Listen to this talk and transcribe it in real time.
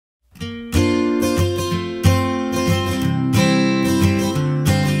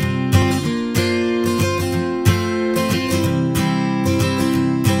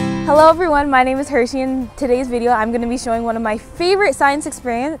Hello everyone, my name is Hershey. In today's video I'm going to be showing one of my favorite science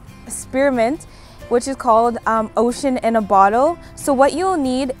experiment, which is called Ocean in a Bottle. So what you'll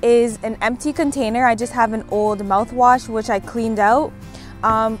need is an empty container. I just have an old mouthwash which I cleaned out,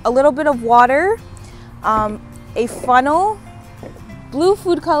 a little bit of water, a funnel, blue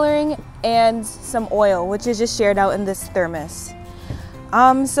food coloring, and some oil, which is just shared out in this thermos.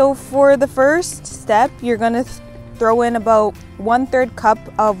 So for the first step, you're going to throw in about 1/3 cup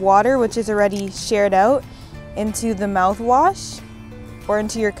of water, which is already shared out, into the mouthwash or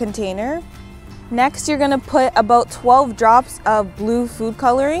into your container. Next, you're going to put about 12 drops of blue food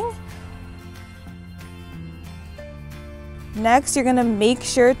coloring. Next, you're going to make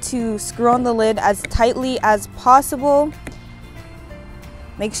sure to screw on the lid as tightly as possible.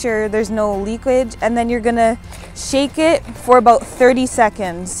 Make sure there's no leakage, and then you're going to shake it for about 30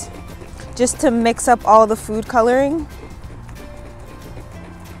 seconds just to mix up all the food coloring.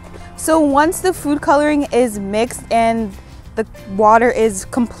 So once the food coloring is mixed and the water is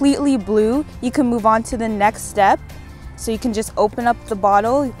completely blue, you can move on to the next step. So you can just open up the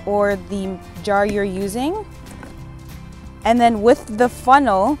bottle or the jar you're using. And then with the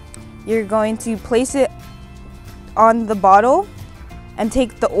funnel, you're going to place it on the bottle and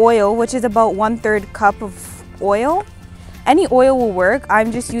take the oil, which is about 1/3 cup of oil. Any oil will work.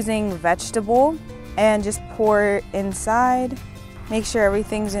 I'm just using vegetable, and just pour it inside. Make sure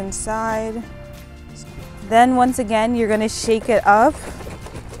everything's inside. Then once again, you're gonna shake it up.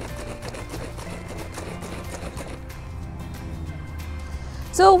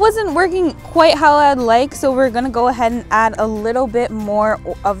 So it wasn't working quite how I'd like, so we're gonna go ahead and add a little bit more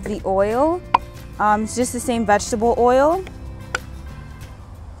of the oil. It's just the same vegetable oil.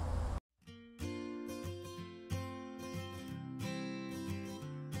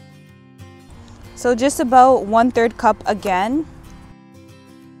 So just about 1/3 cup again.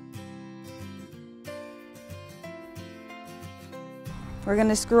 We're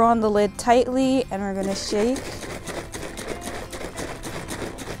gonna screw on the lid tightly and we're gonna shake.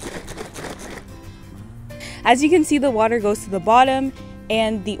 As you can see, the water goes to the bottom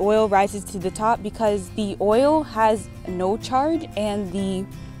and the oil rises to the top because the oil has no charge and the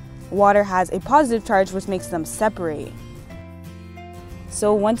water has a positive charge, which makes them separate.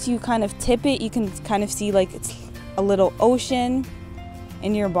 So once you kind of tip it, you can kind of see like it's a little ocean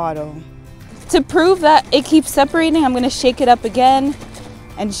in your bottle. To prove that it keeps separating, I'm gonna shake it up again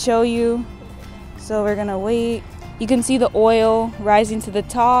and show you. So we're gonna wait. You can see the oil rising to the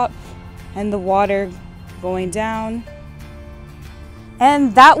top and the water going down.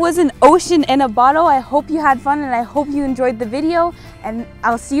 And that was an ocean in a bottle. I hope you had fun and I hope you enjoyed the video, and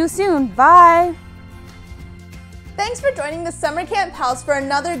I'll see you soon. Bye. Thanks for joining the Summer Camp Pals for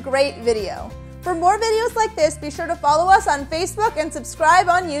another great video. For more videos like this, be sure to follow us on Facebook and subscribe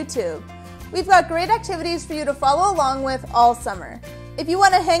on YouTube. We've got great activities for you to follow along with all summer. If you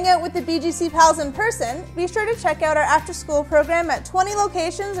want to hang out with the BGC Pals in person, be sure to check out our after-school program at 20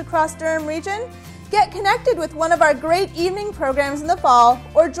 locations across Durham region, get connected with one of our great evening programs in the fall,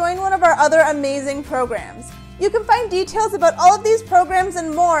 or join one of our other amazing programs. You can find details about all of these programs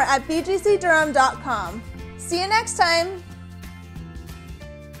and more at bgcdurham.com. See you next time!